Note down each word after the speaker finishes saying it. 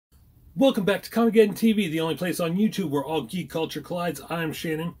Welcome back to Comicgeddon TV, the only place on YouTube where all geek culture collides. I'm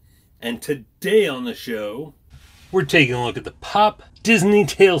Shannon, and today on the show, we're taking a look at the Pop Disney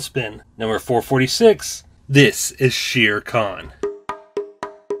Talespin, number 446. This is Shere Khan.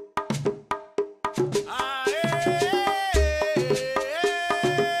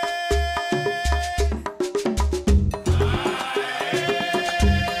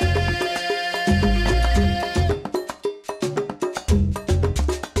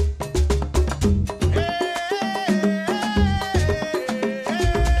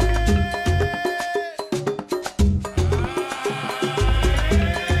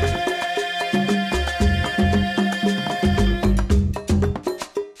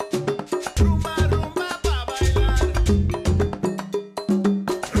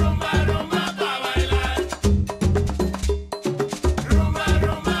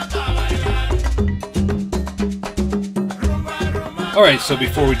 Alright, so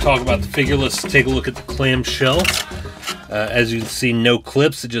before we talk about the figure, let's take a look at the clamshell. As you can see, no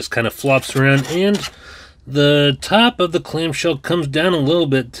clips, it just kind of flops around, and the top of the clamshell comes down a little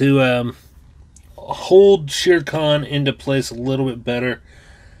bit to hold Shere Khan into place a little bit better.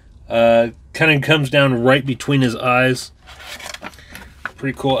 Kind of comes down right between his eyes.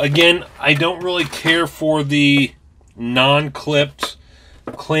 Pretty cool. Again, I don't really care for the non-clipped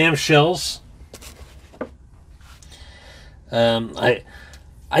clamshells.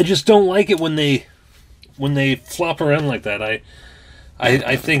 I just don't like it when they flop around like that.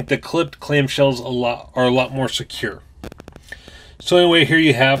 I think the clipped clamshells are a lot more secure. So anyway, here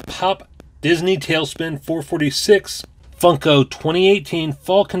you have Pop Disney Talespin 446 Funko 2018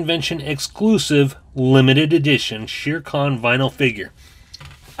 Fall Convention exclusive limited edition Shere Khan vinyl figure.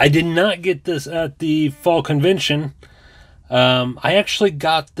 I did not get this at the Fall Convention. I actually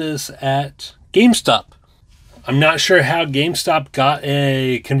got this at GameStop. I'm not sure how GameStop got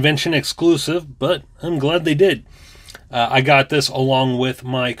a convention exclusive, but I'm glad they did. I got this along with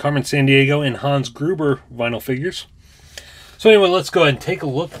my Carmen Sandiego and Hans Gruber vinyl figures. So anyway, let's go ahead and take a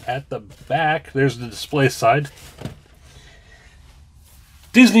look at the back. There's the display side.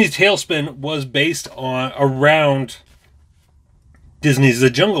 Disney's Talespin was based around Disney's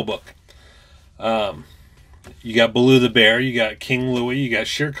The Jungle Book. You got Baloo the Bear, you got King Louie, you got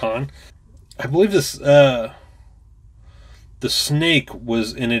Shere Khan. I believe this... the snake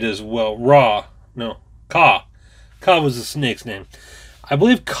was in it as well. Kaa. Kaa was the snake's name. I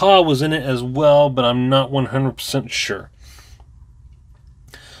believe Kaa was in it as well, but I'm not 100% sure.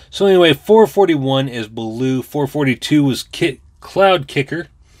 So anyway, 441 is Baloo. 442 is Cloud Kicker.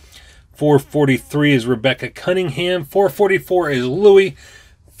 443 is Rebecca Cunningham. 444 is Louie.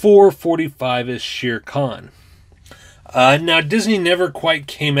 445 is Shere Khan. Now, Disney never quite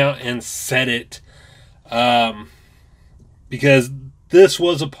came out and said it. Because this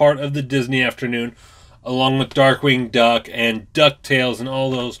was a part of the Disney afternoon, along with Darkwing Duck and DuckTales and all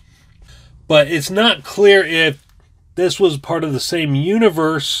those. But it's not clear if this was part of the same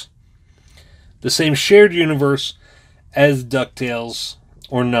universe, the same shared universe as DuckTales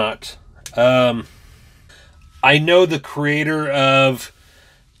or not. I know the creator of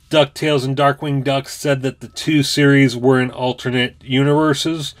DuckTales and Darkwing Duck said that the two series were in alternate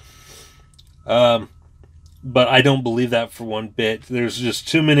universes. But I don't believe that for one bit. There's just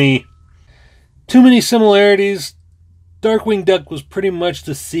too many similarities. Darkwing Duck was pretty much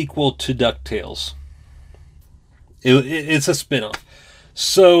the sequel to DuckTales. It's a spin-off.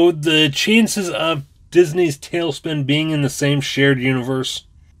 So the chances of Disney's Talespin being in the same shared universe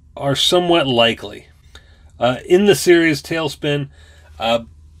are somewhat likely. In the series Talespin,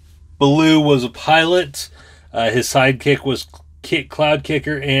 Baloo was a pilot. His sidekick was Cloud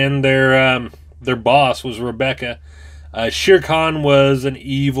Kicker, and their boss was Rebecca. Shere Khan was an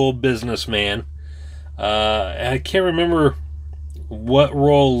evil businessman. I can't remember what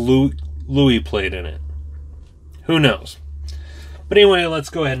role Louie played in it. Who knows? But anyway,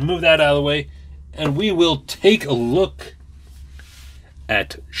 let's go ahead and move that out of the way, and we will take a look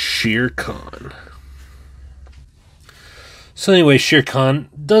at Shere Khan. So anyway, Shere Khan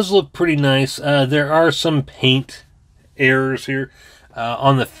does look pretty nice. There are some paint errors here.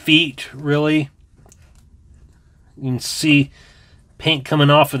 On the feet, really. You can see paint coming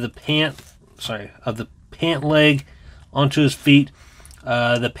off of the pant leg onto his feet.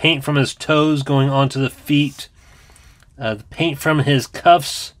 The paint from his toes going onto the feet. The paint from his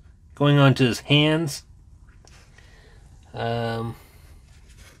cuffs going onto his hands.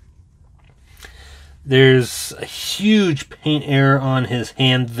 There's a huge paint error on his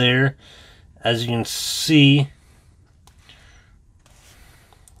hand there, as you can see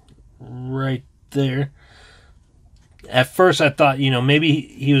right there. At first I thought, you know, maybe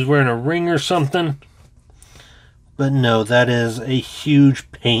he was wearing a ring or something. But no, that is a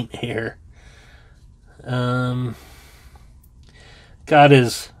huge paint hair. Got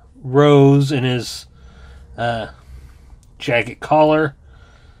his rose in his jacket collar.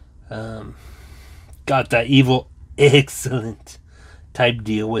 Got that evil, excellent type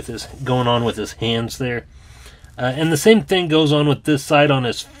deal with his going on with his hands there. And the same thing goes on with this side on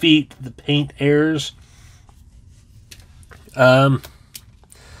his feet, the paint airs.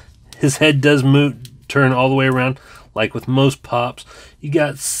 His head does turn all the way around, like with most pops. You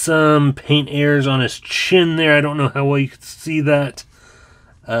got some paint airs on his chin there. I don't know how well you can see that.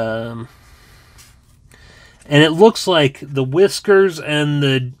 And it looks like the whiskers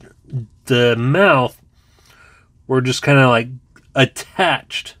and the mouth were just kind of like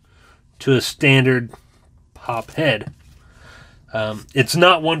attached to a standard pop head. It's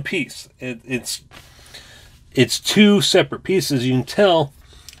not one piece. It's two separate pieces. You can tell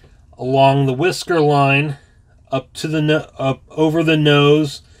along the whisker line, up to up over the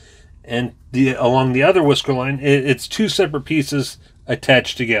nose, and along the other whisker line. It's two separate pieces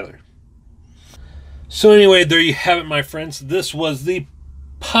attached together. So anyway, there you have it, my friends. This was the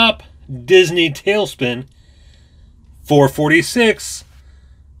Pop Disney Talespin 446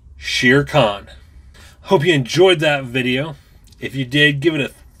 Shere Khan. Hope you enjoyed that video. If you did, give it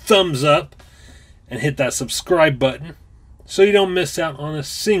a thumbs up and hit that subscribe button so you don't miss out on a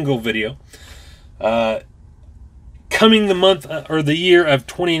single video. Coming the month or the year of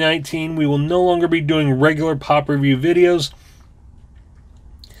 2019, we will no longer be doing regular pop review videos.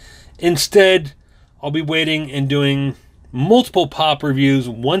 Instead, I'll be waiting and doing multiple pop reviews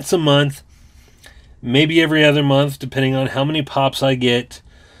once a month, maybe every other month, depending on how many pops I get.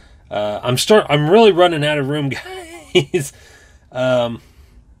 I'm really running out of room, guys. I'm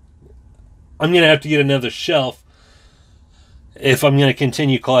gonna have to get another shelf if I'm gonna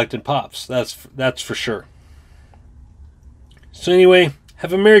continue collecting pops. That's for sure. So anyway,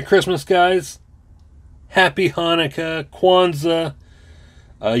 have a Merry Christmas, guys. Happy Hanukkah, Kwanzaa,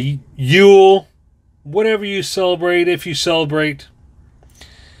 Yule, whatever you celebrate, if you celebrate.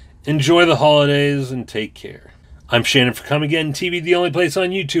 Enjoy the holidays and take care. I'm Shannon for Comicgeddon TV, the only place on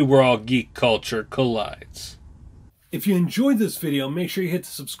YouTube where all geek culture collides. If you enjoyed this video, make sure you hit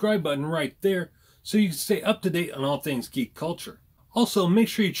the subscribe button right there so you can stay up to date on all things geek culture. Also, make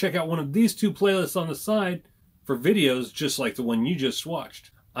sure you check out one of these two playlists on the side for videos just like the one you just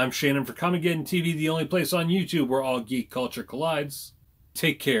watched. I'm Shannon for Comicgeddon TV, the only place on YouTube where all geek culture collides.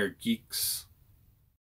 Take care, geeks.